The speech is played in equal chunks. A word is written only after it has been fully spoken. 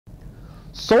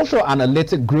Social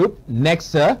analytic group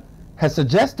Nextier has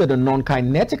suggested a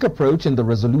non-kinetic approach in the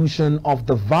resolution of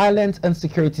the violent and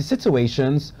security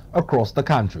situations across the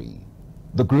country.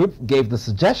 The group gave the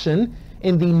suggestion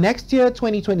in the Nextier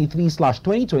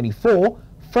 2023/2024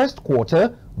 first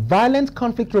quarter violent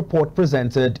conflict report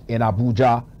presented in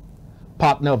Abuja.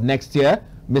 Partner of Nextier,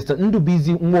 Mr.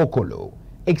 Ndubizi Nwokolo,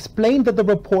 explained that the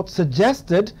report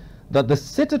suggested that the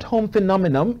sit-at-home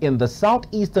phenomenon in the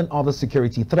southeast and other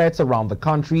security threats around the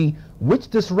country, which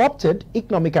disrupted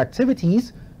economic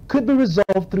activities, could be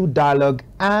resolved through dialogue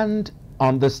and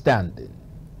understanding.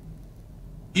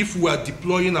 If we are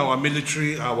deploying our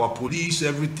military, our police,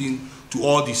 everything to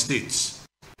all the states,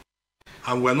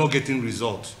 and we are not getting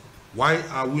results, why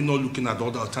are we not looking at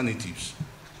other alternatives?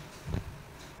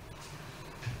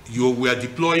 We are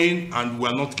deploying and we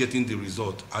are not getting the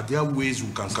result. Are there ways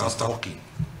we can start talking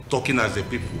as a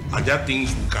people? Are there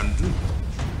things we can do?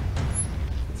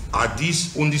 Are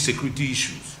these only security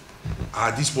issues?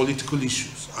 Are these political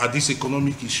issues? Are these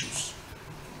economic issues?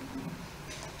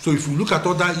 So if we look at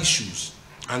other issues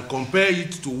and compare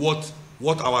it to what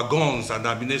our guns and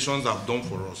ammunitions have done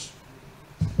for us,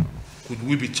 could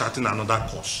we be charting another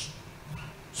course?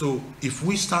 So if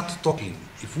we start talking,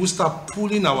 if we start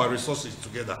pulling our resources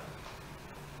together,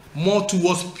 more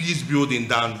towards peace building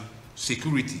than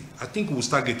security, I think we'll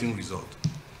start getting results.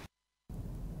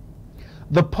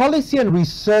 The policy and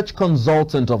research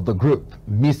consultant of the group,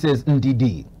 Mrs.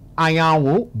 Ndidi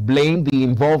Ayawu, blamed the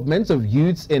involvement of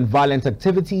youths in violent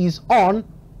activities on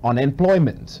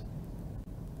unemployment.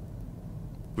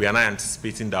 We are not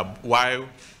anticipating that while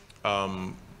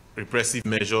repressive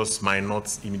measures might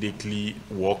not immediately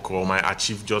work or might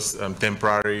achieve just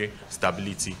temporary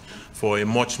stability, for a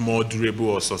much more durable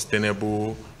or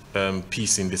sustainable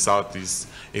peace in the southeast,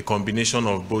 a combination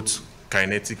of both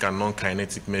kinetic and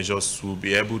non-kinetic measures will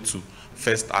be able to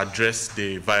first address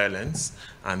the violence,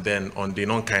 and then on the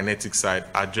non-kinetic side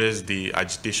address the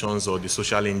agitations or the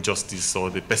social injustice or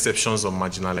the perceptions of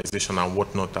marginalization and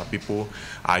whatnot that people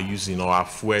are using or are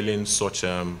fueling such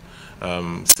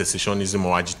secessionism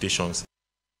or agitations.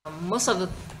 Most of the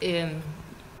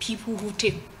people who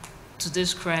take to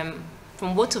this crime,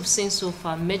 from what I've seen so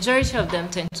far, majority of them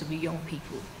tend to be young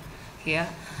people here.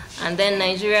 And then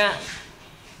Nigeria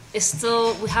is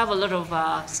still, we have a lot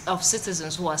of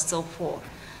citizens who are still poor.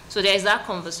 So there is that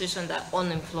conversation that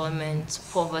unemployment,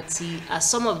 poverty are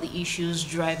some of the issues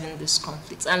driving this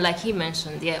conflict. And like he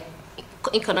mentioned, there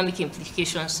are economic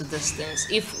implications to these things.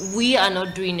 If we are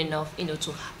not doing enough,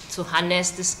 to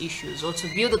harness these issues or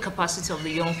to build the capacity of the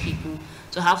young people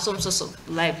to have some sort of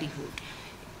livelihood.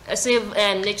 I say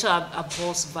nature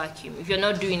abhors vacuum. If you're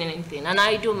not doing anything, an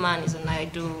idle man is an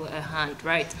idle hand,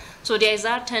 right? So there is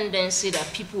that tendency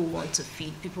that people want to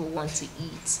feed, people want to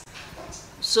eat.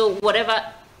 So whatever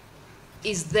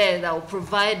is there that will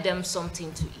provide them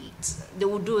something to eat, they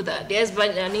will do that. There's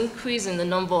been an increase in the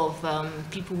number of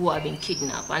people who have been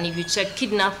kidnapped. And if you check,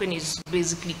 kidnapping is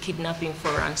basically kidnapping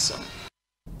for ransom.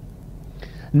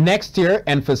 Nextier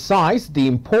emphasized the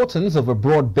importance of a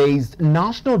broad-based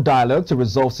national dialogue to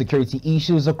resolve security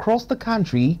issues across the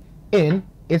country in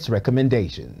its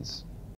recommendations.